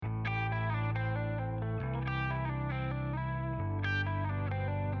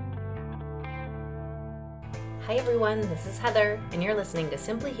Hi everyone, this is Heather, and you're listening to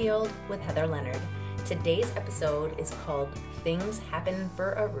Simply Healed with Heather Leonard. Today's episode is called Things Happen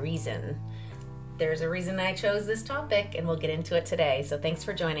for a Reason. There's a reason I chose this topic, and we'll get into it today, so thanks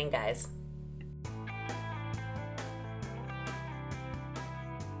for joining, guys.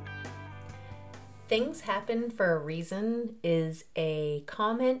 Things happen for a reason is a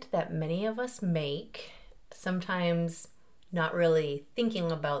comment that many of us make, sometimes not really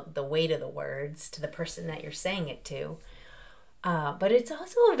thinking about the weight of the words to the person that you're saying it to. But it's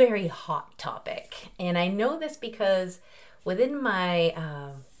also a very hot topic. And I know this because within my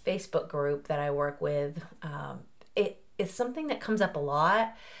Facebook group that I work with, it is something that comes up a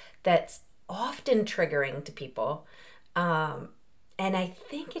lot that's often triggering to people. And I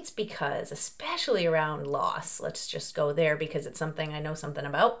think it's because, especially around loss, let's just go there because it's something I know something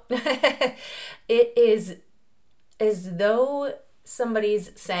about. It is as though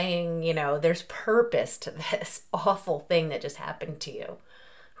somebody's saying, there's purpose to this awful thing that just happened to you.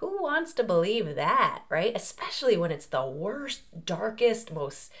 Who wants to believe that, right? Especially when it's the worst, darkest,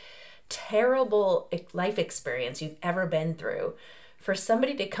 most terrible life experience you've ever been through. For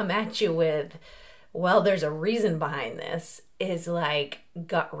somebody to come at you with, well, there's a reason behind this, is like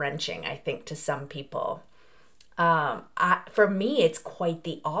gut-wrenching, I think, to some people. For me, it's quite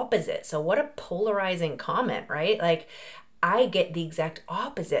the opposite. So what a polarizing comment, right? Like, I get the exact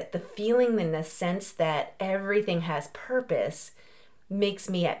opposite. The feeling in the sense that everything has purpose makes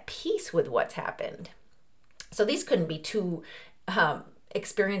me at peace with what's happened. So these couldn't be two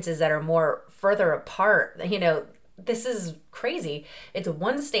experiences that are more further apart. This is crazy. It's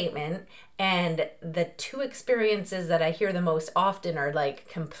one statement, and the two experiences that I hear the most often are like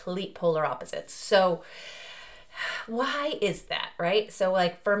complete polar opposites. So why is that, right? So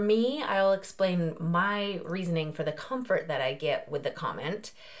like for me, I'll explain my reasoning for the comfort that I get with the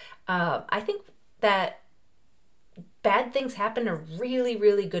comment. I think that bad things happen to really,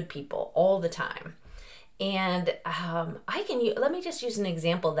 really good people all the time. And let me just use an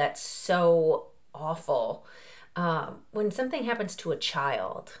example that's so awful. When something happens to a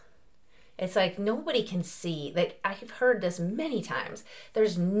child, it's like nobody can see, like I've heard this many times.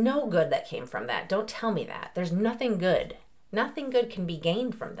 There's no good that came from that. Don't tell me that. There's nothing good. Nothing good can be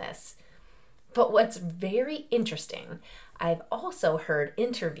gained from this. But what's very interesting, I've also heard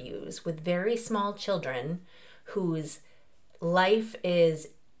interviews with very small children whose life is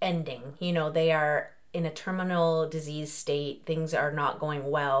ending. They are in a terminal disease state. Things are not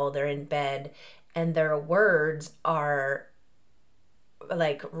going well. They're in bed, and their words are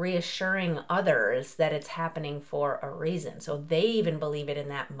like reassuring others that it's happening for a reason. So they even believe it in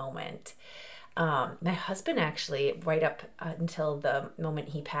that moment. My husband actually, right up until the moment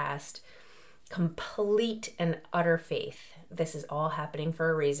he passed, complete and utter faith. This is all happening for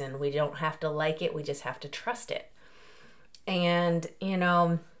a reason. We don't have to like it. We just have to trust it. And,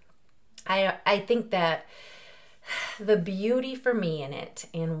 I think that the beauty for me in it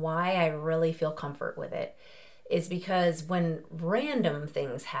and why I really feel comfort with it is because when random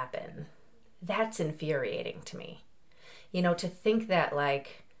things happen, that's infuriating to me. To think that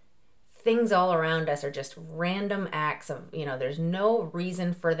like things all around us are just random acts of, there's no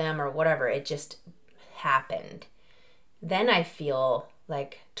reason for them or whatever. It just happened. Then I feel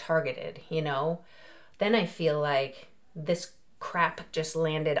like targeted, Then I feel like this crap just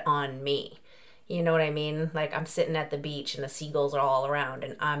landed on me. You know what I mean? Like I'm sitting at the beach and the seagulls are all around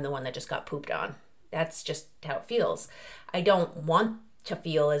and I'm the one that just got pooped on. That's just how it feels. I don't want to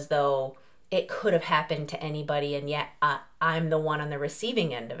feel as though it could have happened to anybody and yet I'm the one on the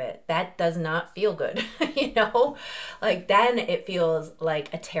receiving end of it. That does not feel good, Like then it feels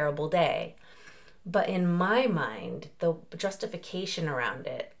like a terrible day. But in my mind, the justification around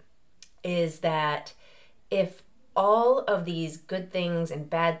it is that if all of these good things and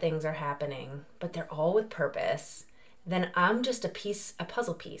bad things are happening, but they're all with purpose, then I'm just a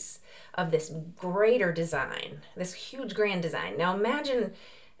puzzle piece of this greater design, this huge grand design. Now imagine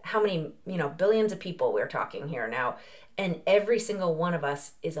how many, billions of people we're talking here now, and every single one of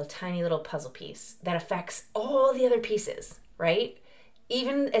us is a tiny little puzzle piece that affects all the other pieces, right?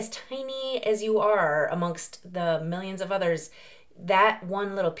 Even as tiny as you are amongst the millions of others, that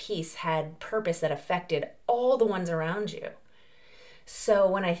one little piece had purpose that affected all the ones around you. So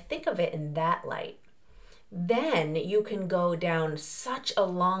when I think of it in that light, then you can go down such a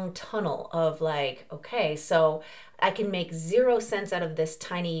long tunnel of like, okay, so I can make zero sense out of this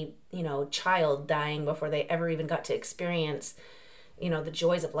tiny, child dying before they ever even got to experience, the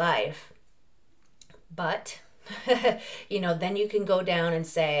joys of life. But, then you can go down and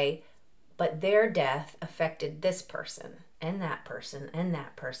say, but their death affected this person and that person and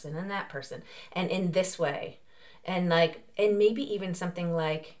that person and that person. And in this way, And like, and maybe even something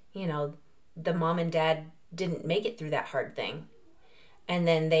like, the mom and dad didn't make it through that hard thing and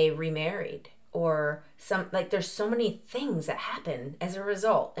then they remarried, or some, like, there's so many things that happen as a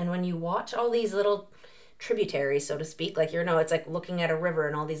result. And when you watch all these little tributaries, so to speak, like, it's like looking at a river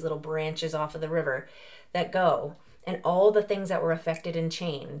and all these little branches off of the river that go, and all the things that were affected and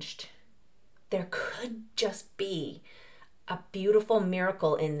changed, there could just be a beautiful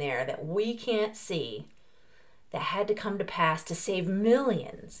miracle in there that we can't see, that had to come to pass to save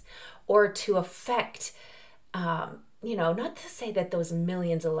millions, or to affect, not to say that those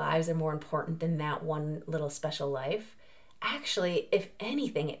millions of lives are more important than that one little special life. Actually, if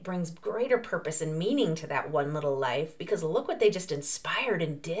anything, it brings greater purpose and meaning to that one little life, because look what they just inspired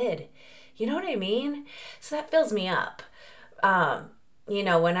and did. You know what I mean? So that fills me up.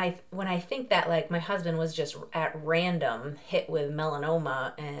 When I think that, like, my husband was just at random hit with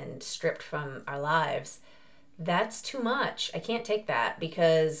melanoma and stripped from our lives, that's too much. I can't take that,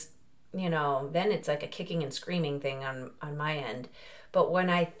 because then it's like a kicking and screaming thing on my end. But when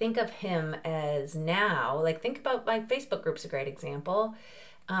I think of him as now, like, think about my Facebook group's a great example.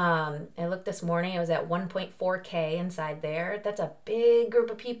 I looked this morning, I was at 1.4K inside there. That's a big group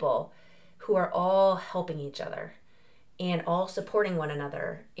of people who are all helping each other and all supporting one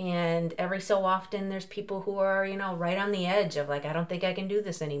another. And every so often there's people who are, right on the edge of, like, I don't think I can do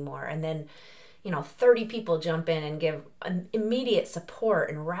this anymore. And then, 30 people jump in and give an immediate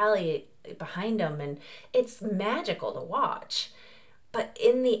support and rally behind them. And it's magical to watch. But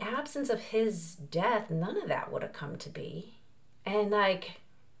in the absence of his death, none of that would have come to be. And, like,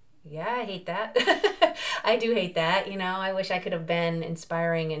 yeah, I hate that. I do hate that. I wish I could have been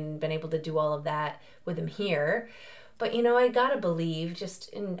inspiring and been able to do all of that with him here. But, I gotta believe just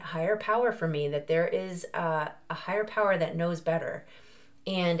in higher power for me, that there is a higher power that knows better.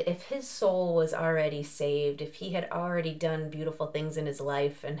 And if his soul was already saved, if he had already done beautiful things in his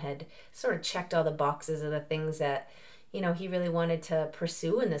life and had sort of checked all the boxes of the things that, he really wanted to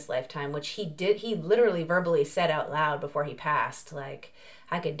pursue in this lifetime, which he did. He literally verbally said out loud before he passed, like,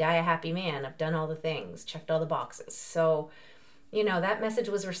 I could die a happy man. I've done all the things, checked all the boxes. So, that message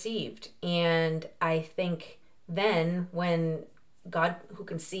was received. And I think then when God, who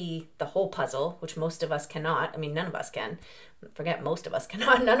can see the whole puzzle, which most of us cannot, I mean, none of us can, forget most of us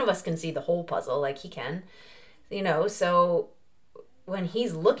cannot, none of us can see the whole puzzle like he can, so when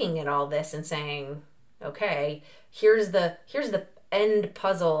he's looking at all this and saying, okay, here's the end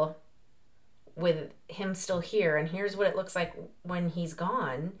puzzle with him still here, and here's what it looks like when he's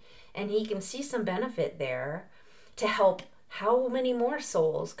gone, and he can see some benefit there to help how many more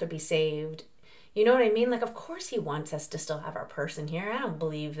souls could be saved. You know what I mean? Like, of course he wants us to still have our person here. I don't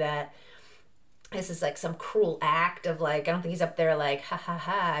believe that this is like some cruel act of, like, I don't think he's up there like, ha ha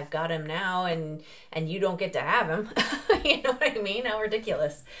ha, I've got him now and you don't get to have him. You know what I mean? How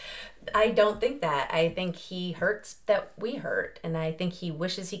ridiculous. I don't think that. I think he hurts that we hurt, and I think he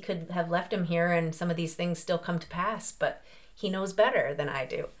wishes he could have left him here and some of these things still come to pass, but he knows better than I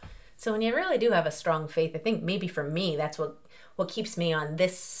do. So when you really do have a strong faith, I think maybe for me, that's what keeps me on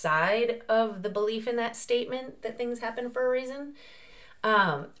this side of the belief in that statement, that things happen for a reason.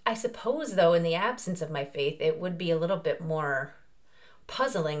 I suppose, though, in the absence of my faith, it would be a little bit more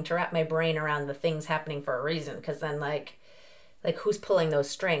puzzling to wrap my brain around the things happening for a reason, because then, like who's pulling those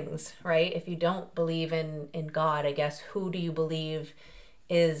strings, right? If you don't believe in God, I guess, who do you believe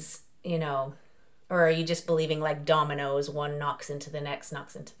is, or are you just believing like dominoes, one knocks into the next,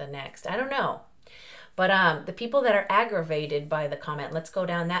 I don't know. But the people that are aggravated by the comment, let's go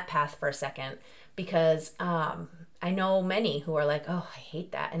down that path for a second, because I know many who are like, oh, I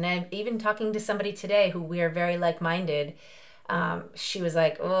hate that. And I'm even talking to somebody today who we are very like-minded. She was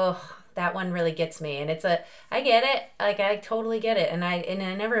like, oh, that one really gets me. And I get it. Like, I totally get it. And I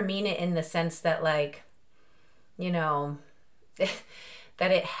never mean it in the sense that, like, that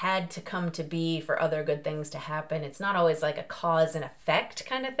it had to come to be for other good things to happen. It's not always like a cause and effect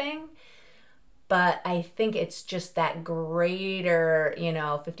kind of thing. But I think it's just that greater,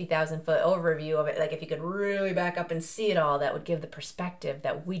 50,000 foot overview of it. Like, if you could really back up and see it all, that would give the perspective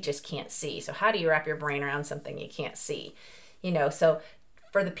that we just can't see. So how do you wrap your brain around something you can't see? So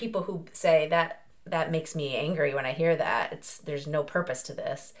for the people who say that makes me angry when I hear that, there's no purpose to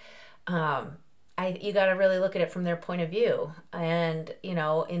this. You got to really look at it from their point of view, and,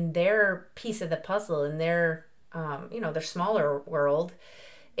 in their piece of the puzzle, in their, their smaller world,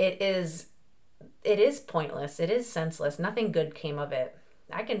 it is pointless. It is senseless. Nothing good came of it.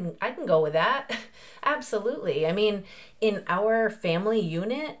 I can go with that. Absolutely. I mean, in our family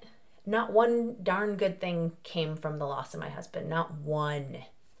unit, not one darn good thing came from the loss of my husband. Not one.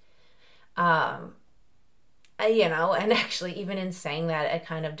 and actually even in saying that,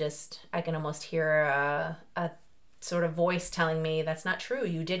 I can almost hear a sort of voice telling me that's not true.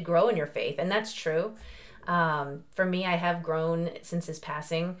 You did grow in your faith, and that's true. For me, I have grown since his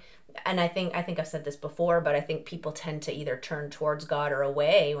passing, and I think I've said this before, but I think people tend to either turn towards God or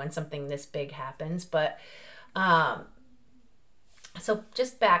away when something this big happens. But so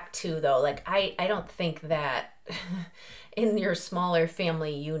just back to though, like I don't think that in your smaller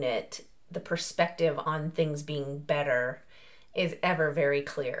family unit, the perspective on things being better is ever very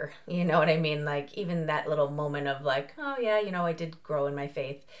clear. You know what I mean? Like even that little moment of like, oh yeah, I did grow in my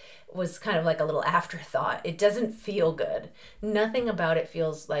faith was kind of like a little afterthought. It doesn't feel good. Nothing about it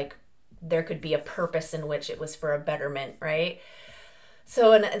feels like there could be a purpose in which it was for a betterment, right?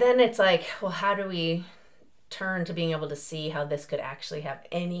 So and then it's like, well, how do we turn to being able to see how this could actually have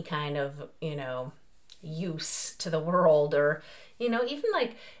any kind of, use to the world, or even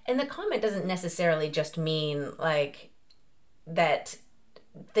like, and the comment doesn't necessarily just mean like that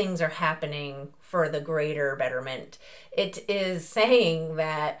things are happening for the greater betterment. It is saying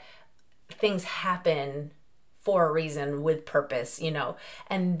that things happen for a reason with purpose,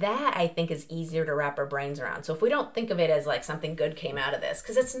 and that I think is easier to wrap our brains around. So if we don't think of it as like something good came out of this,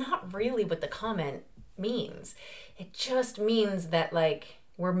 because it's not really what the comment means. It just means that like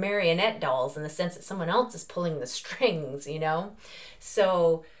we're marionette dolls in the sense that someone else is pulling the strings,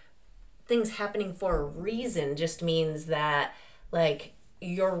 So things happening for a reason just means that like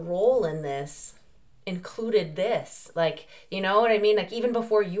your role in this included this, like, you know what I mean? Like even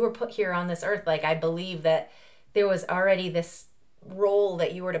before you were put here on this earth, like I believe that there was already this role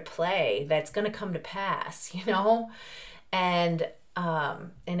that you were to play that's going to come to pass, and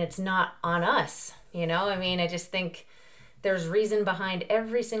it's not on us, I mean, I just think there's reason behind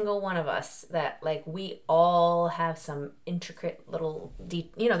every single one of us, that like we all have some intricate little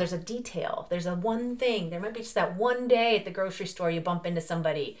there's a detail, there's a one thing, there might be just that one day at the grocery store you bump into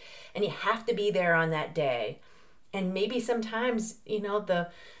somebody and you have to be there on that day, and maybe sometimes the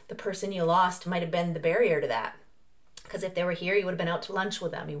person you lost might have been the barrier to that, because if they were here you would have been out to lunch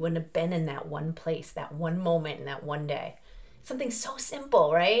with them, you wouldn't have been in that one place, that one moment, in that one day. Something so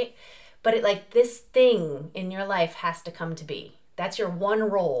simple, right? But it like this thing in your life has to come to be. That's your one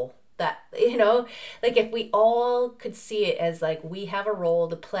role. That, like if we all could see it as like we have a role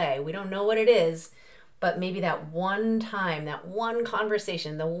to play. We don't know what it is, but maybe that one time, that one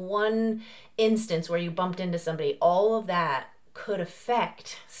conversation, the one instance where you bumped into somebody, all of that could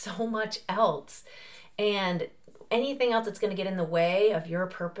affect so much else. And anything else that's going to get in the way of your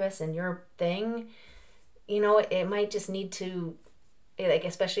purpose and your thing, it might just need to, like,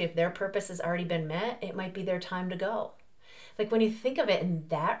 especially if their purpose has already been met, it might be their time to go. Like when you think of it in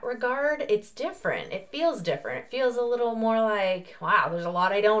that regard, it's different. It feels different. It feels a little more like, wow, there's a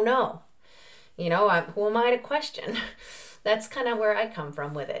lot I don't know. Who am I to question? That's kind of where I come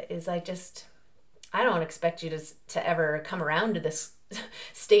from with it, is I don't expect you to ever come around to this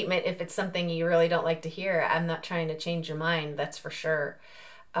statement if it's something you really don't like to hear. I'm not trying to change your mind, that's for sure.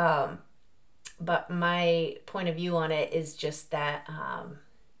 But my point of view on it is just that,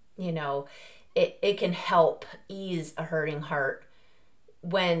 it can help ease a hurting heart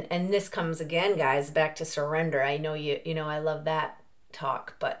and this comes again, guys, back to surrender. I know I love that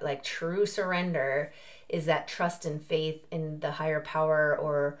talk, but like true surrender is that trust and faith in the higher power,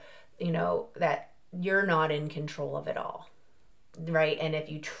 or, that you're not in control of it all. Right. And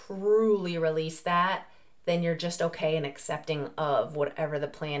if you truly release that, then you're just okay and accepting of whatever the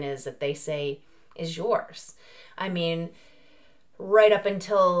plan is that they say is yours. I mean, right up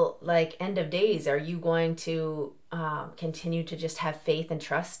until like end of days, are you going to continue to just have faith and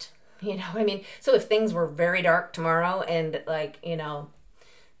trust? I mean, so if things were very dark tomorrow and like,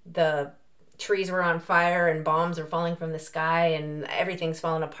 the trees were on fire and bombs are falling from the sky and everything's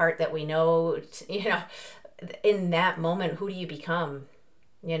falling apart that we know, in that moment, who do you become?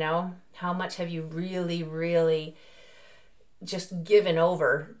 How much have you really, really just given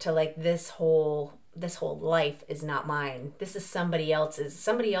over to like this whole life is not mine. This is somebody else's.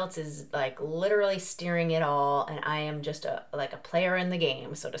 Somebody else is like literally steering it all, and I am just a player in the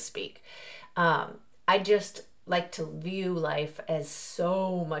game, so to speak. I just like to view life as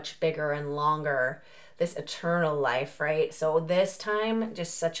so much bigger and longer, this eternal life, right? So this time,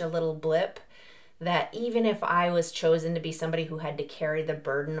 just such a little blip, that even if I was chosen to be somebody who had to carry the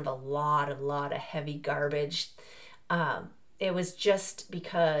burden of a lot of heavy garbage, it was just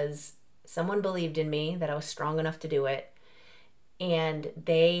because someone believed in me, that I was strong enough to do it, and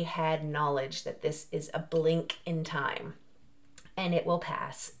they had knowledge that this is a blink in time. and it will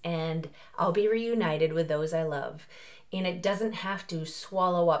pass, and I'll be reunited with those I love. And it doesn't have to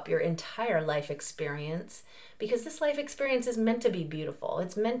swallow up your entire life experience, because this life experience is meant to be beautiful.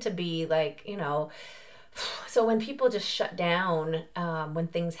 It's meant to be like, so when people just shut down, when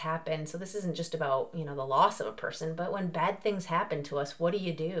things happen, so this isn't just about, the loss of a person, but when bad things happen to us, what do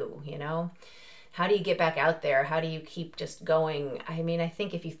you do? How do you get back out there? How do you keep just going? I mean, I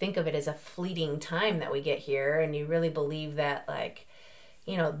think if you think of it as a fleeting time that we get here, and you really believe that, like,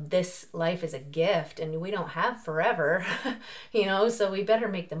 this life is a gift and we don't have forever, so we better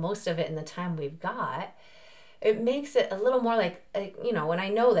make the most of it in the time we've got. It makes it a little more like, when I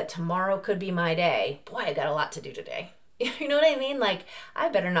know that tomorrow could be my day, boy, I got a lot to do today. You know what I mean? Like, I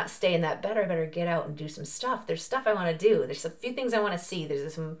better not stay in that bed. I better get out and do some stuff. There's stuff I want to do. There's a few things I want to see.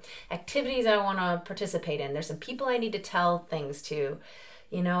 There's some activities I want to participate in. There's some people I need to tell things to.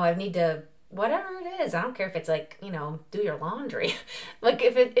 I need to, whatever it is. I don't care if it's like, do your laundry. Like,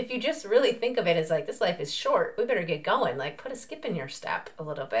 if you just really think of it as like, this life is short, we better get going. Like, put a skip in your step a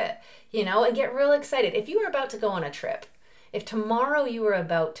little bit, and get real excited. If you were about to go on a trip, if tomorrow you were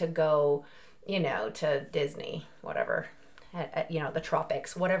about to go, to Disney, whatever, the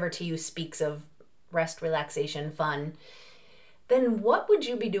tropics, whatever to you speaks of rest, relaxation, fun, then what would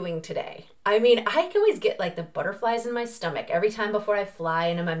you be doing today? I mean, I can always get like the butterflies in my stomach every time before I fly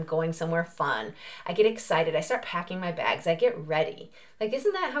and I'm going somewhere fun. I get excited. I start packing my bags. I get ready. Like,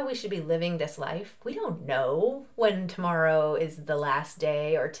 isn't that how we should be living this life? We don't know when tomorrow is the last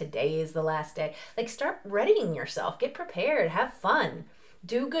day or today is the last day. Like, start readying yourself. Get prepared. Have fun.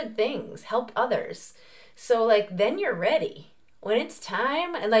 Do good things. Help others. So, like, then you're ready. When it's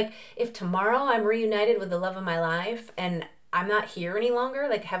time, and like, if tomorrow I'm reunited with the love of my life and I'm not here any longer,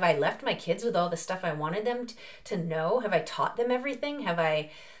 like, have I left my kids with all the stuff I wanted them to know? Have I taught them everything? Have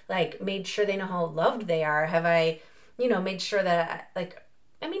I, like, made sure they know how loved they are? Have I, made sure that, like,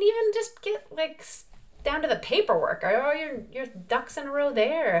 I mean, even just get, like, down to the paperwork. Are all your ducks in a row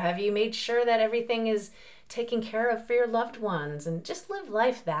there? Have you made sure that everything is taken care of for your loved ones? And just live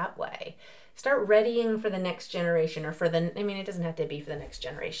life that way. Start readying for the next generation, or it doesn't have to be for the next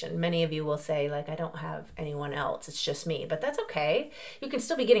generation. Many of you will say, like, I don't have anyone else. It's just me. But that's okay. You can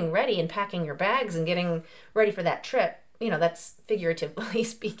still be getting ready and packing your bags and getting ready for that trip. That's figuratively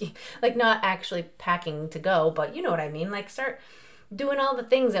speaking, like, not actually packing to go, but you know what I mean? Like, start doing all the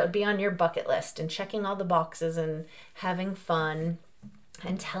things that would be on your bucket list and checking all the boxes and having fun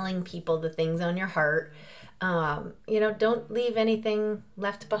and telling people the things on your heart. Don't leave anything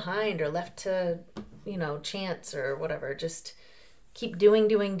left behind or left to, chance or whatever. Just keep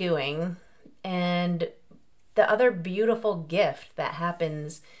doing. And the other beautiful gift that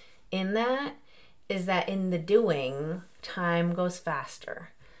happens in that is that in the doing, time goes faster.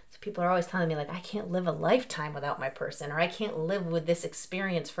 So people are always telling me, like, I can't live a lifetime without my person, or I can't live with this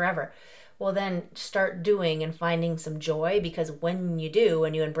experience forever. Well, then start doing and finding some joy, because when you do,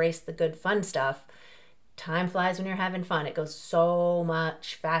 and you embrace the good fun stuff, time flies when you're having fun. It goes so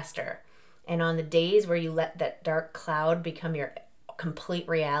much faster. And on the days where you let that dark cloud become your complete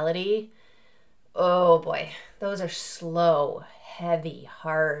reality, oh boy, those are slow, heavy,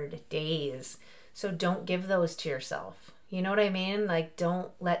 hard days. So don't give those to yourself. You know what I mean? Like,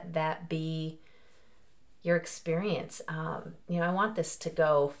 don't let that be your experience. I want this to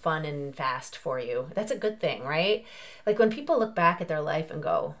go fun and fast for you. That's a good thing, right? Like, when people look back at their life and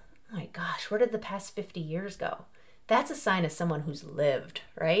go, oh my gosh, where did the past 50 years go? That's a sign of someone who's lived,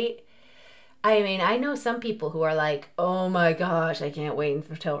 right? I mean, I know some people who are like, oh my gosh, I can't wait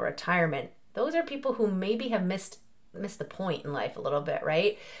until retirement. Those are people who maybe have missed the point in life a little bit,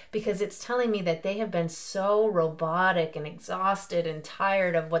 right? Because it's telling me that they have been so robotic and exhausted and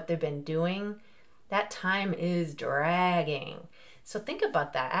tired of what they've been doing. That time is dragging. So think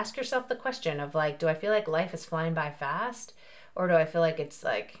about that. Ask yourself the question of, like, do I feel like life is flying by fast? Or do I feel like it's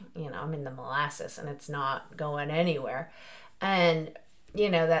like, I'm in the molasses and it's not going anywhere? And,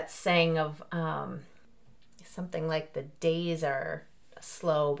 that saying of something like the days are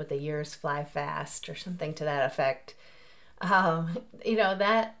slow, but the years fly fast, or something to that effect.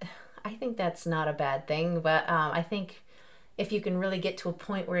 That, I think that's not a bad thing. But I think if you can really get to a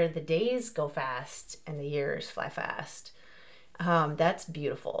point where the days go fast and the years fly fast, that's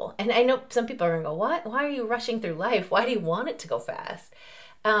beautiful. And I know some people are going to go, what? Why are you rushing through life? Why do you want it to go fast?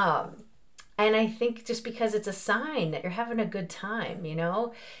 And I think just because it's a sign that you're having a good time,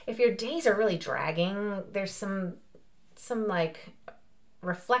 if your days are really dragging, there's some like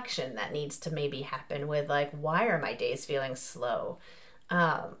reflection that needs to maybe happen with, like, why are my days feeling slow?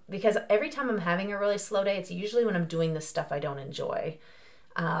 Because every time I'm having a really slow day, it's usually when I'm doing the stuff I don't enjoy.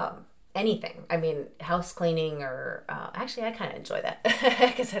 anything. I mean, house cleaning or actually, I kind of enjoy that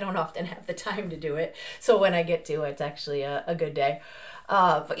because I don't often have the time to do it. So when I get to, it's actually a good day.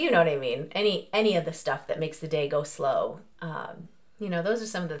 But you know what I mean. Any of the stuff that makes the day go slow. Those are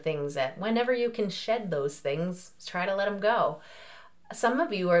some of the things that whenever you can shed those things, try to let them go. Some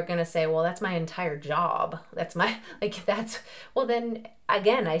of you are going to say, well, that's my entire job. Well, then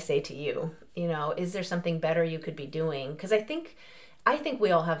again, I say to you, is there something better you could be doing? Because I think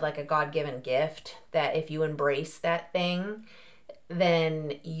we all have like a God-given gift that if you embrace that thing,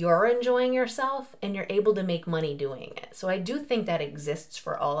 then you're enjoying yourself and you're able to make money doing it. So I do think that exists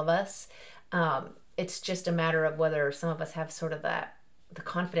for all of us. It's just a matter of whether some of us have sort of the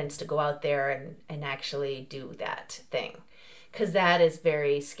confidence to go out there and actually do that thing. Because that is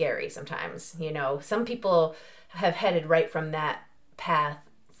very scary sometimes. Some people have headed right from that path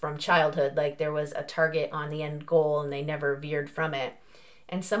from childhood. Like there was a target on the end goal and they never veered from it.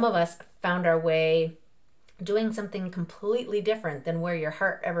 And some of us found our way doing something completely different than where your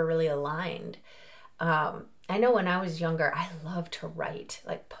heart ever really aligned. I know when I was younger, I loved to write,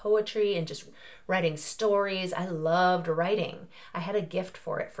 like poetry and just writing stories. I loved writing. I had a gift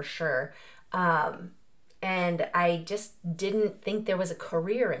for it for sure. And I just didn't think there was a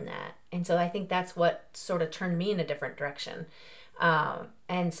career in that. And so I think that's what sort of turned me in a different direction.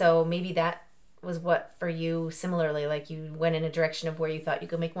 And so maybe that was what for you similarly, like you went in a direction of where you thought you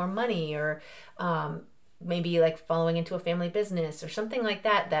could make more money, or maybe like following into a family business or something like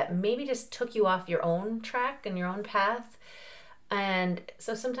that maybe just took you off your own track and your own path. And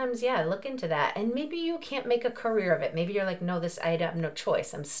so sometimes, look into that. And maybe you can't make a career of it. Maybe you're like, no, I have no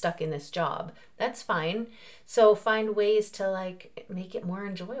choice. I'm stuck in this job. That's fine. So find ways to like make it more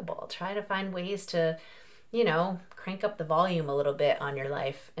enjoyable. Try to find ways to, crank up the volume a little bit on your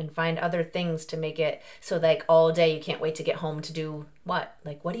life and find other things to make it so like all day you can't wait to get home to do what?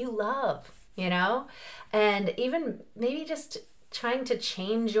 Like, what do you love? And even maybe just trying to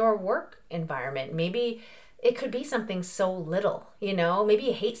change your work environment. Maybe it could be something so little, maybe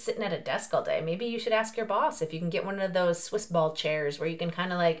you hate sitting at a desk all day. Maybe you should ask your boss if you can get one of those Swiss ball chairs where you can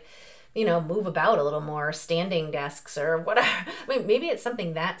kind of like, move about a little more, standing desks or whatever. I mean, maybe it's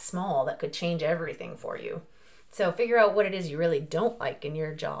something that small that could change everything for you. So figure out what it is you really don't like in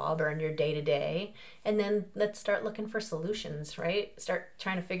your job or in your day-to-day, and then let's start looking for solutions, right? Start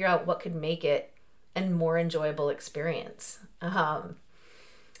trying to figure out what could make it a more enjoyable experience.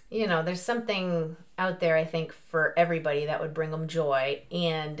 There's something out there, I think, for everybody that would bring them joy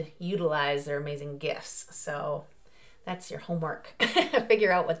and utilize their amazing gifts. So that's your homework.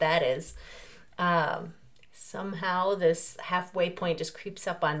 Figure out what that is. Somehow this halfway point just creeps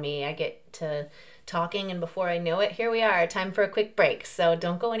up on me. I get to talking, and before I know it, here we are. Time for a quick break. So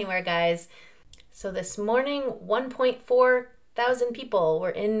don't go anywhere, guys. So this morning, 1.4 thousand people were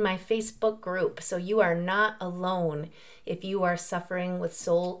in my Facebook group. So you are not alone if you are suffering with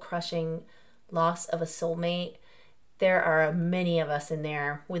soul-crushing loss of a soulmate. There are many of us in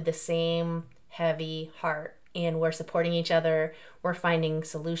there with the same heavy heart, and we're supporting each other. We're finding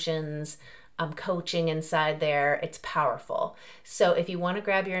solutions. I'm coaching inside there. It's powerful. So if you want to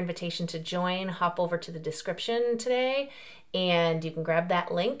grab your invitation to join, hop over to the description today and you can grab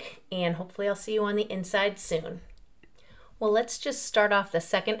that link, and hopefully I'll see you on the inside soon. Well, let's just start off the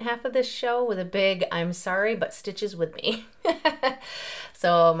second half of this show with a big I'm sorry, but Stitch is with me.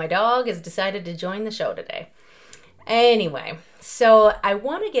 So my dog has decided to join the show today. Anyway, so I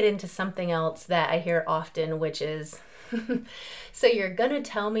want to get into something else that I hear often, which is, so you're going to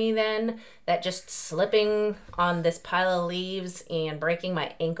tell me then that just slipping on this pile of leaves and breaking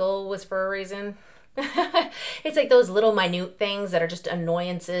my ankle was for a reason? It's like those little minute things that are just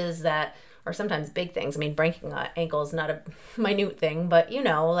annoyances that, or sometimes big things. I mean, breaking an ankle is not a minute thing, but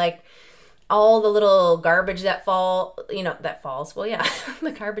like all the little garbage that falls. Well, yeah,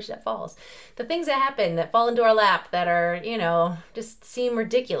 the garbage that falls. The things that happen that fall into our lap that are, just seem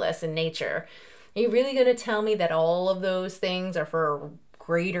ridiculous in nature. Are you really going to tell me that all of those things are for a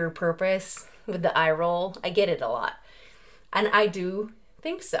greater purpose with the eye roll? I get it a lot. And I do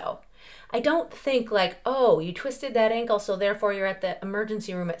think so. I don't think like, oh, you twisted that ankle, so therefore you're at the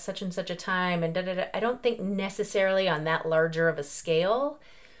emergency room at such and such a time, and da-da-da. I don't think necessarily on that larger of a scale,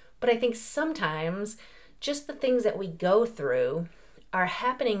 but I think sometimes just the things that we go through are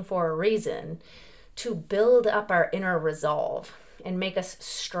happening for a reason to build up our inner resolve and make us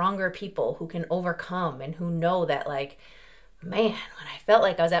stronger people who can overcome and who know that like, man, when I felt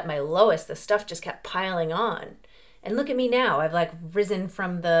like I was at my lowest, the stuff just kept piling on. And look at me now. I've like risen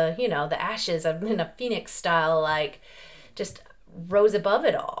from the ashes. I've been a phoenix style, like just rose above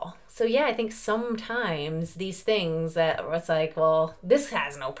it all. So yeah, I think sometimes these things that it's like, well, this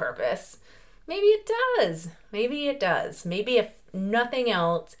has no purpose. Maybe it does. Maybe it does. Maybe if nothing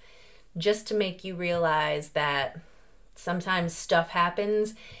else, just to make you realize that sometimes stuff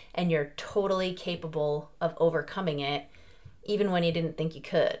happens and you're totally capable of overcoming it, even when you didn't think you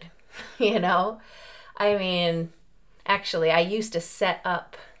could. You know? I mean, actually, I used to set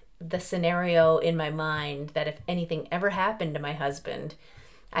up the scenario in my mind that if anything ever happened to my husband,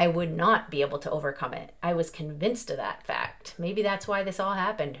 I would not be able to overcome it. I was convinced of that fact. Maybe that's why this all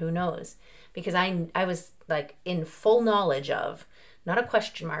happened. Who knows? Because I was like in full knowledge of, not a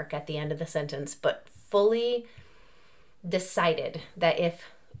question mark at the end of the sentence, but fully decided that if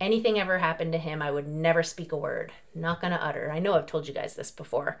anything ever happened to him, I would never speak a word. Not going to utter. I know I've told you guys this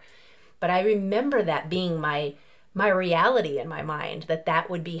before, but I remember that being my reality in my mind, that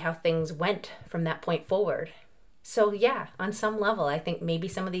would be how things went from that point forward. So yeah, on some level, I think maybe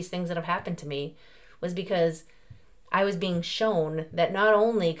some of these things that have happened to me was because I was being shown that not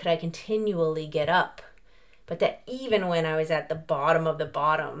only could I continually get up, but that even when I was at the bottom of the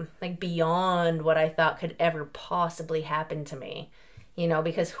bottom, like beyond what I thought could ever possibly happen to me,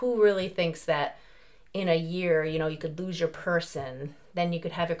 because who really thinks that in a year, you could lose your person, then you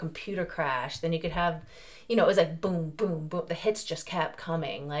could have your computer crash, then you could have, it was like boom, boom, boom. The hits just kept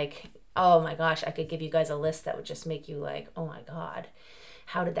coming. Like, oh my gosh, I could give you guys a list that would just make you like, oh my God,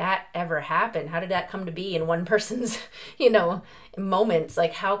 how did that ever happen? How did that come to be in one person's, moments?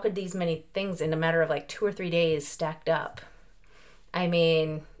 Like, how could these many things in a matter of like 2 or 3 days stacked up? I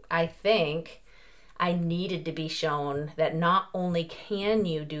mean, I think I needed to be shown that not only can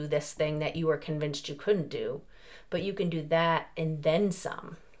you do this thing that you were convinced you couldn't do, but you can do that and then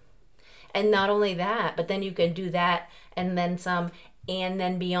some. And not only that, but then you can do that and then some. And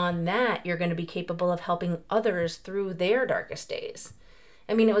then beyond that, you're going to be capable of helping others through their darkest days.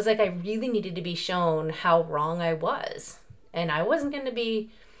 I mean, it was like I really needed to be shown how wrong I was. And I wasn't going to be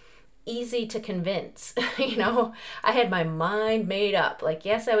easy to convince. I had my mind made up. Like,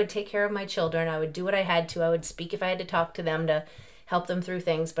 yes, I would take care of my children. I would do what I had to. I would speak if I had to talk to them to help them through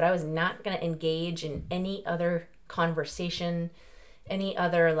things. But I was not going to engage in any other conversation, any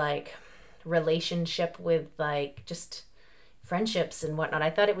other like relationship with like just friendships and whatnot. I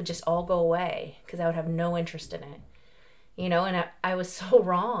thought it would just all go away because I would have no interest in it. And I was so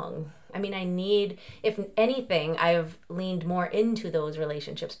wrong. I mean, if anything, I've leaned more into those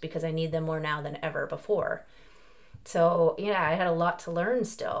relationships because I need them more now than ever before. So, yeah, I had a lot to learn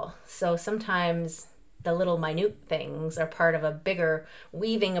still. So sometimes the little minute things are part of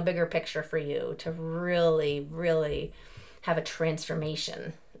weaving a bigger picture for you to really, really have a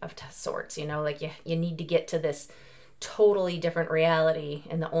transformation of sorts, like you need to get to this totally different reality.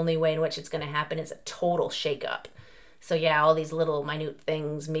 And the only way in which it's going to happen is a total shakeup. So yeah, all these little minute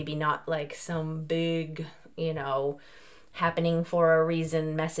things, maybe not like some big, happening for a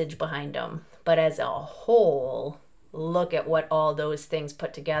reason message behind them. But as a whole, look at what all those things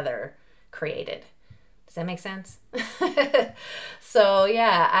put together created. Does that make sense? So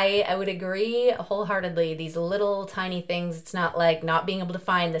yeah, I would agree wholeheartedly. These little tiny things, it's not like not being able to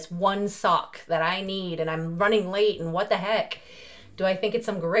find this one sock that I need and I'm running late and what the heck. Do I think it's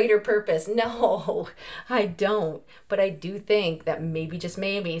some greater purpose? No, I don't. But I do think that maybe, just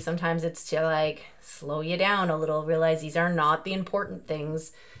maybe, sometimes it's to like slow you down a little, realize these are not the important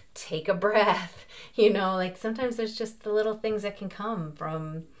things. Take a breath. Like sometimes there's just the little things that can come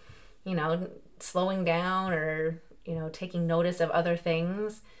from, slowing down or, taking notice of other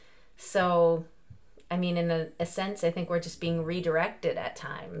things. So, I mean, in a sense, I think we're just being redirected at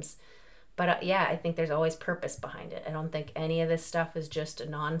times. But yeah, I think there's always purpose behind it. I don't think any of this stuff is just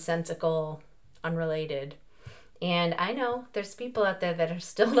nonsensical, unrelated. And I know there's people out there that are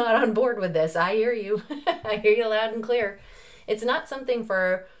still not on board with this. I hear you. I hear you loud and clear. It's not something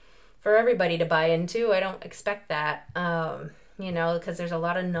for everybody to buy into. I don't expect that, because there's a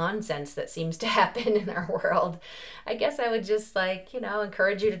lot of nonsense that seems to happen in our world. I guess I would just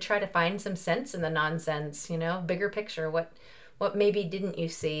encourage you to try to find some sense in the nonsense, bigger picture. What maybe didn't you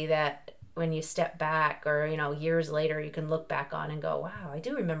see that when you step back or, years later, you can look back on and go, wow, I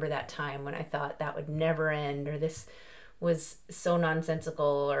do remember that time when I thought that would never end, or this was so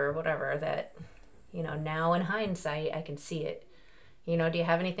nonsensical or whatever that, now in hindsight, I can see it. Do you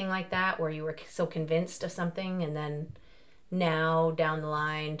have anything like that where you were so convinced of something and then now down the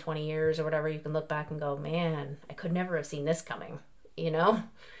line, 20 years or whatever, you can look back and go, man, I could never have seen this coming,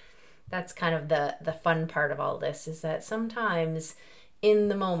 That's kind of the fun part of all this, is that sometimes in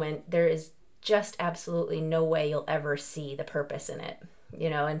the moment, there is just absolutely no way you'll ever see the purpose in it,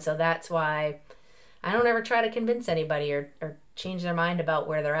 and so that's why I don't ever try to convince anybody or change their mind about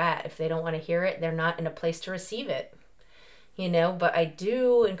where they're at. If they don't want to hear it, they're not in a place to receive it. But I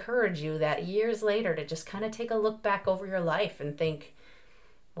do encourage you that years later to just kind of take a look back over your life and think,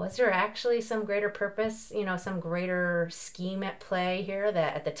 was there actually some greater purpose, some greater scheme at play here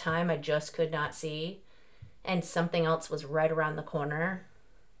that at the time I just could not see, and something else was right around the corner?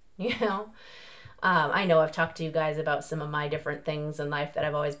 I know I've talked to you guys about some of my different things in life that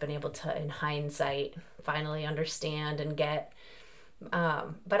I've always been able to, in hindsight, finally understand and get. But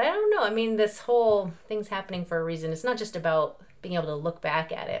I don't know. I mean, this whole thing's happening for a reason. It's not just about being able to look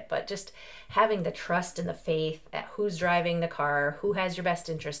back at it, but just having the trust and the faith at who's driving the car, who has your best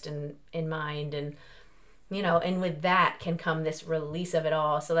interest in mind. And, and with that can come this release of it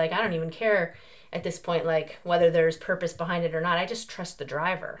all. So, I don't even care at this point, whether there's purpose behind it or not. I just trust the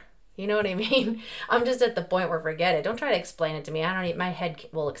driver. You know what I mean? I'm just at the point where forget it. Don't try to explain it to me. My head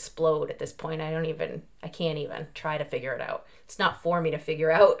will explode at this point. I can't even try to figure it out. It's not for me to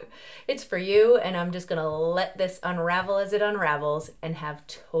figure out. It's for you. And I'm just going to let this unravel as it unravels and have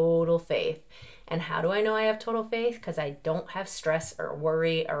total faith. And how do I know I have total faith? Because I don't have stress or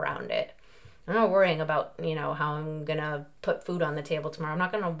worry around it. I'm not worrying about, how I'm going to put food on the table tomorrow. I'm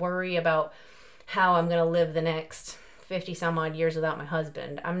not going to worry about how I'm going to live the next 50 some odd years without my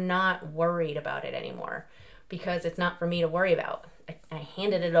husband. I'm not worried about it anymore because it's not for me to worry about. I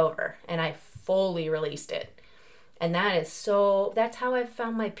handed it over and I fully released it. And that's how I've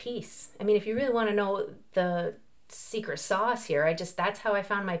found my peace. I mean, if you really want to know the secret sauce here, that's how I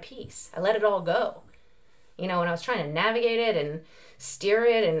found my peace. I let it all go. When I was trying to navigate it and steer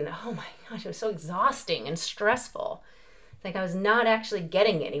it, and oh my gosh, it was so exhausting and stressful. I was not actually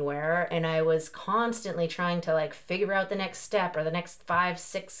getting anywhere, and I was constantly trying to figure out the next step or the next 5,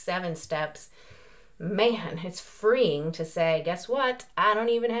 6, 7 steps. Man, it's freeing to say, guess what? I don't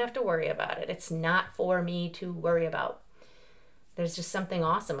even have to worry about it. It's not for me to worry about. There's just something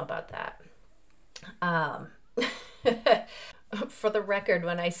awesome about that. For the record,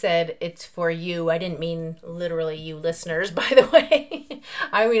 when I said it's for you, I didn't mean literally you listeners, by the way.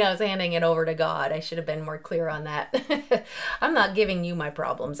 I was handing it over to God. I should have been more clear on that. I'm not giving you my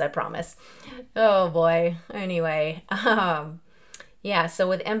problems, I promise. Oh boy. Anyway, so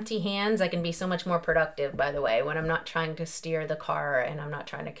with empty hands, I can be so much more productive, by the way, when I'm not trying to steer the car and I'm not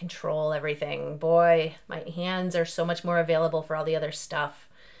trying to control everything. Boy, my hands are so much more available for all the other stuff.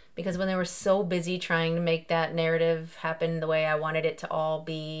 Because when they were so busy trying to make that narrative happen the way I wanted it to all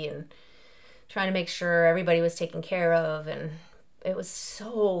be and trying to make sure everybody was taken care of, and it was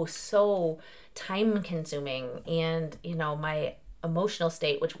so time consuming. And, my emotional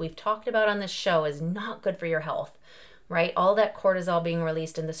state, which we've talked about on this show, is not good for your health, right? All that cortisol being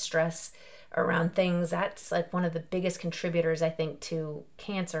released and the stress around things, that's one of the biggest contributors, I think, to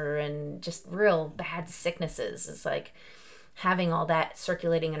cancer and just real bad sicknesses. It's having all that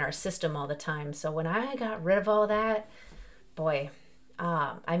circulating in our system all the time. So when I got rid of all that, boy,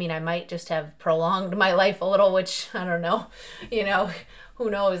 I might just have prolonged my life a little, which I don't know,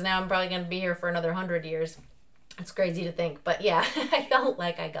 who knows? Now I'm probably going to be here for another 100 years. It's crazy to think, but yeah, I felt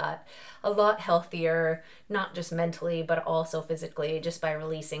like I got a lot healthier, not just mentally, but also physically, just by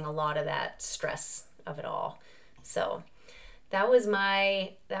releasing a lot of that stress of it all. So that was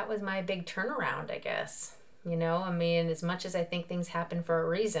my big turnaround, I guess. As much as I think things happen for a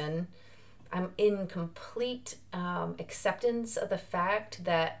reason, I'm in complete acceptance of the fact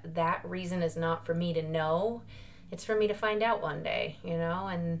that reason is not for me to know. It's for me to find out one day,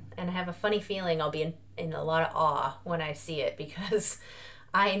 and I have a funny feeling I'll be in a lot of awe when I see it, because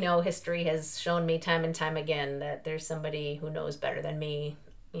I know history has shown me time and time again that there's somebody who knows better than me,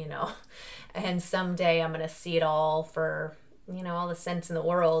 and someday I'm going to see it all for all the sense in the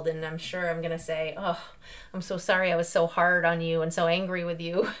world. And I'm sure I'm going to say, oh, I'm so sorry I was so hard on you and so angry with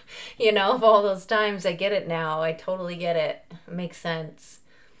you, of all those times. I get it now. I totally get it. It makes sense.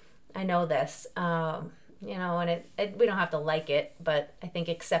 I know this, and we don't have to like it, but I think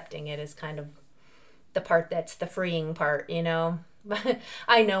accepting it is kind of the part that's the freeing part, but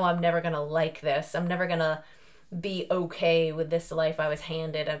I know I'm never going to like this. I'm never going to be okay with this life I was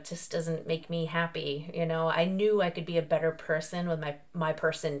handed. It just doesn't make me happy. I knew I could be a better person with my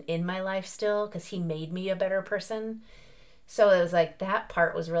person in my life still, because he made me a better person. So it was that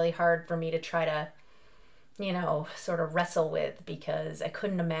part was really hard for me to try to, sort of wrestle with, because I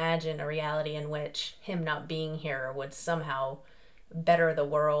couldn't imagine a reality in which him not being here would somehow better the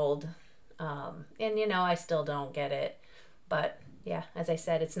world. And, I still don't get it, but yeah, as I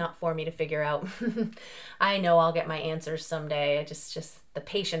said, it's not for me to figure out. I know I'll get my answers someday. I just the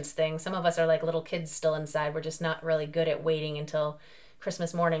patience thing. Some of us are like little kids still inside. We're just not really good at waiting until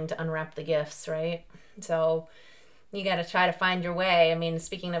Christmas morning to unwrap the gifts, right? So you got to try to find your way. I mean,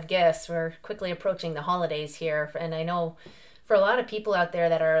 speaking of gifts, we're quickly approaching the holidays here. And I know for a lot of people out there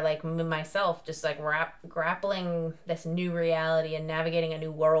that are like myself, just like grappling this new reality and navigating a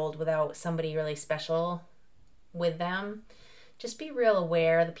new world without somebody really special with them, just be real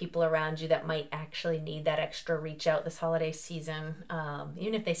aware of the people around you that might actually need that extra reach out this holiday season.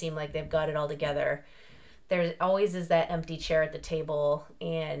 Even if they seem like they've got it all together, there always is that empty chair at the table,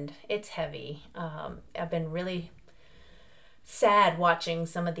 and it's heavy. I've been really sad watching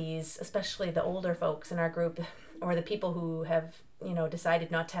some of these, especially the older folks in our group, or the people who have, decided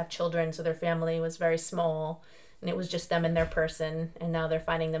not to have children, so their family was very small and it was just them and their person, and now they're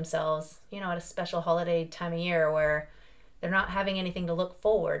finding themselves, at a special holiday time of year where they're not having anything to look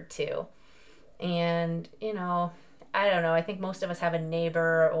forward to. And, I don't know, I think most of us have a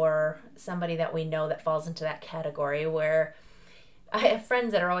neighbor or somebody that we know that falls into that category where I have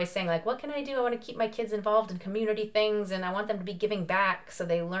friends that are always saying, like, what can I do? I want to keep my kids involved in community things, and I want them to be giving back so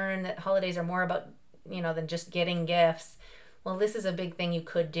they learn that holidays are more about, than just getting gifts. Well, this is a big thing you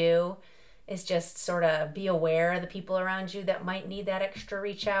could do, is just sort of be aware of the people around you that might need that extra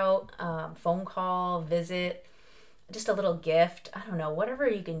reach out, phone call, visit, just a little gift. I don't know, whatever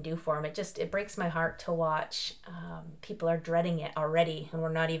you can do for them. It breaks my heart to watch. People are dreading it already, and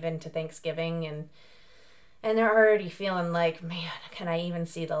we're not even to Thanksgiving, and they're already feeling like, man, can I even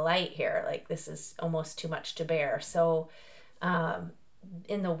see the light here? Like, this is almost too much to bear. So,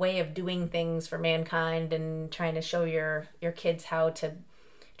 in the way of doing things for mankind and trying to show your kids how to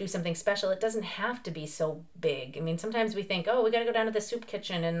do something special, it doesn't have to be so big. I mean, sometimes we think, oh, we got to go down to the soup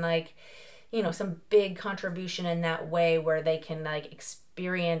kitchen and like, some big contribution in that way where they can like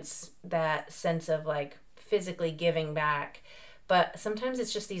experience that sense of like physically giving back. But sometimes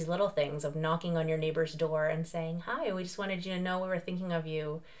it's just these little things of knocking on your neighbor's door and saying, hi, we just wanted you to know we were thinking of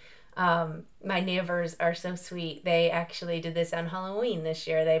you. My neighbors are so sweet. They actually did this on Halloween this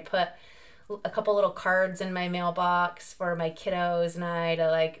year. They put a couple little cards in my mailbox for my kiddos and I to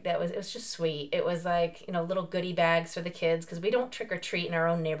like, it was just sweet. It was like, little goodie bags for the kids, because we don't trick or treat in our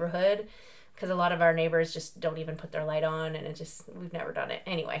own neighborhood, because a lot of our neighbors just don't even put their light on, and we've never done it.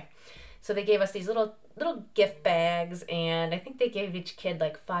 Anyway, so they gave us these little gift bags, and I think they gave each kid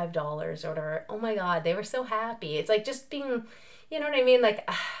like $5 or whatever. Oh my God, they were so happy. It's like just being, you know what I mean? Like,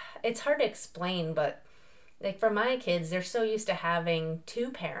 it's hard to explain, but like for my kids, they're so used to having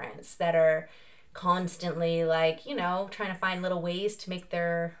two parents that are constantly like, trying to find little ways to make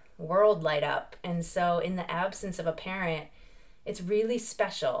their world light up. And so in the absence of a parent, it's really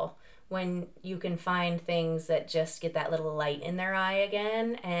special when you can find things that just get that little light in their eye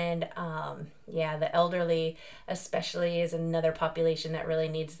again. And the elderly especially is another population that really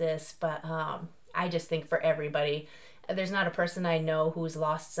needs this. But I just think for everybody, there's not a person I know who's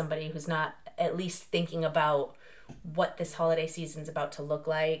lost somebody who's not at least thinking about what this holiday season's about to look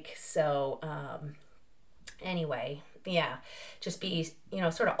like. So anyway, just be,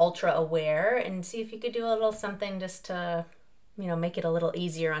 sort of ultra aware and see if you could do a little something just to, make it a little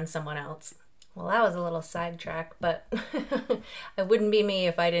easier on someone else. Well, that was a little sidetrack, but it wouldn't be me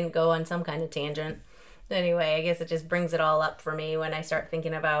if I didn't go on some kind of tangent. Anyway, I guess it just brings it all up for me when I start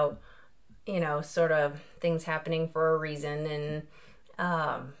thinking about, sort of things happening for a reason.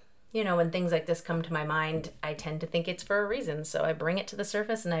 And, when things like this come to my mind, I tend to think it's for a reason. So I bring it to the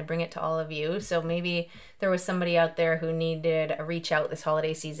surface and I bring it to all of you. So maybe there was somebody out there who needed a reach out this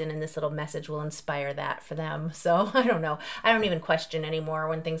holiday season, and this little message will inspire that for them. So I don't know. I don't even question anymore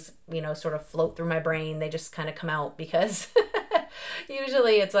when things, sort of float through my brain. They just kind of come out, because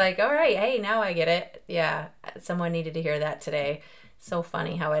usually it's like, all right, hey, now I get it. Yeah, someone needed to hear that today. So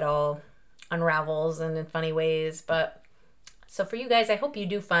funny how it all unravels and in funny ways. But so for you guys, I hope you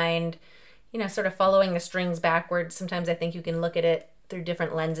do find, sort of following the strings backwards. Sometimes I think you can look at it through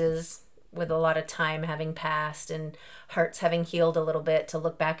different lenses, with a lot of time having passed and hearts having healed a little bit, to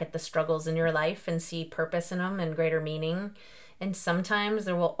look back at the struggles in your life and see purpose in them and greater meaning. And sometimes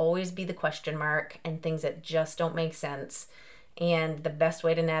there will always be the question mark and things that just don't make sense. And the best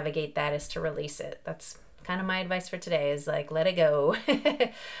way to navigate that is to release it. That's kind of my advice for today, is like, let it go.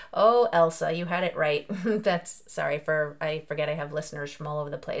 Oh, Elsa, you had it right. I forget I have listeners from all over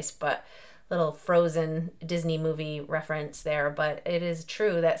the place, but little Frozen Disney movie reference there. But it is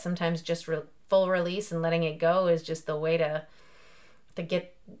true that sometimes just full release and letting it go is just the way to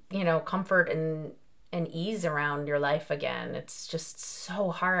get, comfort and ease around your life again. It's just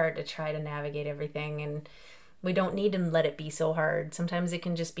so hard to try to navigate everything, and we don't need to let it be so hard. Sometimes it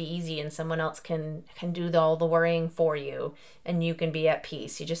can just be easy, and someone else can do all the worrying for you, and you can be at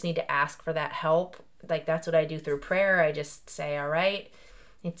peace. You just need to ask for that help like, that's what I do through prayer. I just say, all right,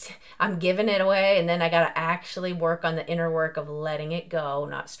 I'm giving it away, and then I got to actually work on the inner work of letting it go,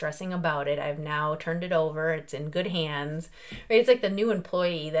 not stressing about it. I've now turned it over. It's in good hands. Right? It's like the new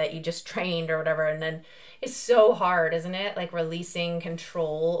employee that you just trained or whatever, and then it's so hard, isn't it? Like releasing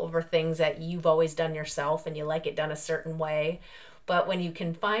control over things that you've always done yourself and you like it done a certain way. But when you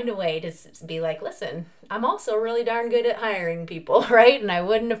can find a way to be like, listen, I'm also really darn good at hiring people, right? And I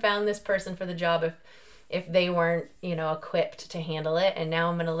wouldn't have found this person for the job if they weren't, equipped to handle it. And now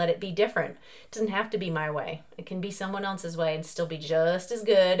I'm going to let it be different. It doesn't have to be my way. It can be someone else's way and still be just as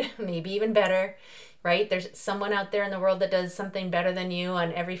good, maybe even better, right? There's someone out there in the world that does something better than you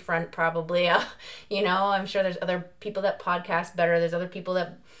on every front, probably. I'm sure there's other people that podcast better. There's other people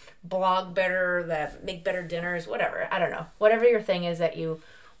that blog better, that make better dinners, whatever. I don't know. Whatever your thing is that you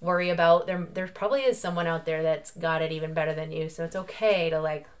worry about, there probably is someone out there that's got it even better than you. So it's okay to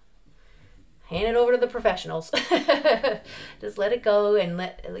like hand it over to the professionals. Just let it go and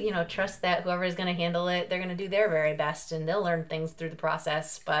trust that whoever is going to handle it, they're going to do their very best and they'll learn things through the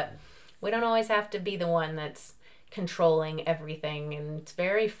process. But we don't always have to be the one that's controlling everything. And it's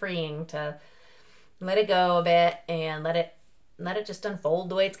very freeing to let it go a bit and let it just unfold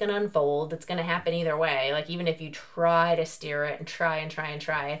the way it's going to unfold. It's going to happen either way. Like, even if you try to steer it and try,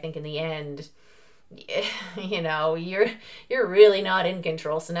 I think in the end, you're really not in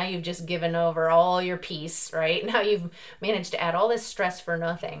control. So now you've just given over all your peace, right? Now you've managed to add all this stress for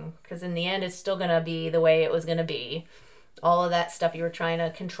nothing, because in the end, it's still going to be the way it was going to be. All of that stuff you were trying to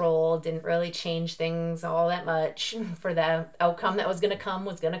control didn't really change things all that much for the outcome that was going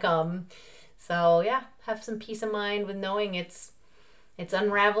to come. So yeah, have some peace of mind with knowing it's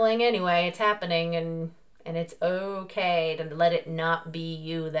unraveling anyway. It's happening, and it's okay to let it not be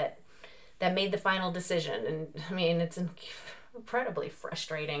you that made the final decision. And I mean, it's incredibly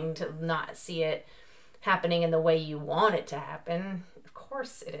frustrating to not see it happening in the way you want it to happen. Of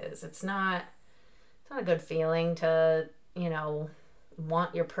course it is. It's not a good feeling to,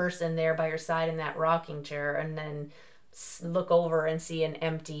 want your person there by your side in that rocking chair and then look over and see an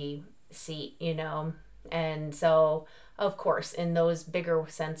empty seat, And so, of course, in those bigger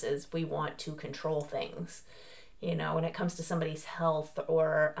senses, we want to control things. When it comes to somebody's health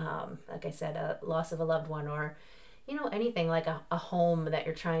or, like I said, a loss of a loved one, or, anything like a home that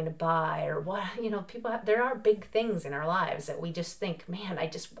you're trying to buy, or what, there are big things in our lives that we just think, man, I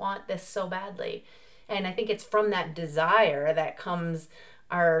just want this so badly. And I think it's from that desire that comes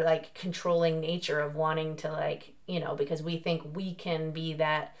our like controlling nature of wanting to because we think we can be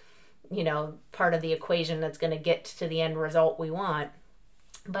that, part of the equation that's going to get to the end result we want.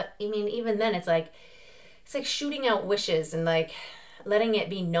 But I mean, even then it's like shooting out wishes and like letting it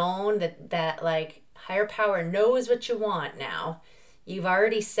be known that like higher power knows what you want now. You've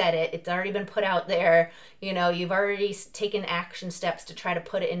already said it. It's already been put out there. You've already taken action steps to try to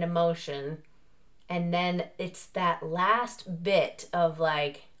put it into motion. And then it's that last bit of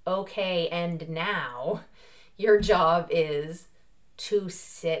like, okay, and now your job is to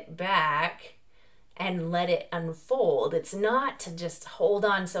sit back and let it unfold. It's not to just hold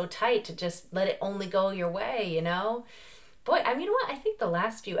on so tight, to just let it only go your way, Boy, I mean, what? I think the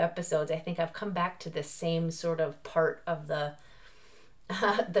last few episodes, I think I've come back to the same sort of part of the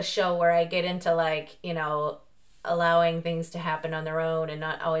show where I get into like, allowing things to happen on their own and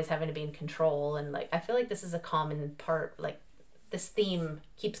not always having to be in control. And like, I feel like this is a common part, like this theme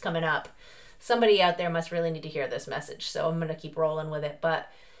keeps coming up. Somebody out there must really need to hear this message. So I'm going to keep rolling with it.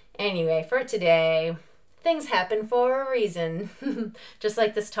 But anyway, for today, things happen for a reason. Just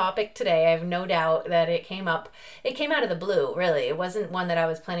like this topic today, I have no doubt that it came up. It came out of the blue, really. It wasn't one that I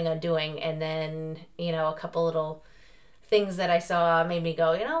was planning on doing. And then, a couple little things that I saw made me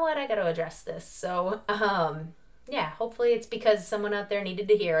go, you know what, I got to address this. So, yeah, hopefully it's because someone out there needed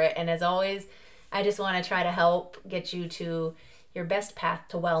to hear it. And as always, I just want to try to help get you to your best path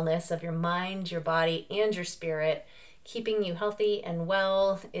to wellness of your mind, your body, and your spirit. Keeping you healthy and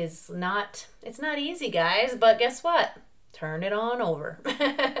well it's not easy, guys, but guess what? Turn it on over.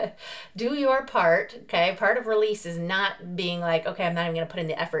 Do your part, okay? Part of release is not being like, okay, I'm not even going to put in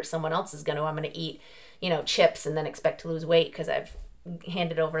the effort someone else is going to. I'm going to eat, chips and then expect to lose weight because I've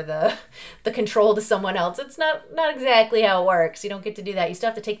handed over the control to someone else. It's not exactly how it works. You don't get to do that. You still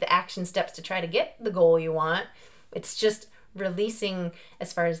have to take the action steps to try to get the goal you want. It's just releasing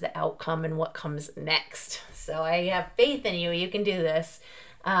as far as the outcome and what comes next. So I have faith in you. You can do this.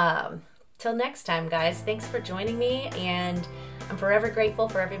 Till next time, guys, thanks for joining me, and I'm forever grateful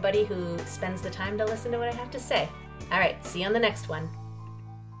for everybody who spends the time to listen to what I have to say. All right, see you on the next one.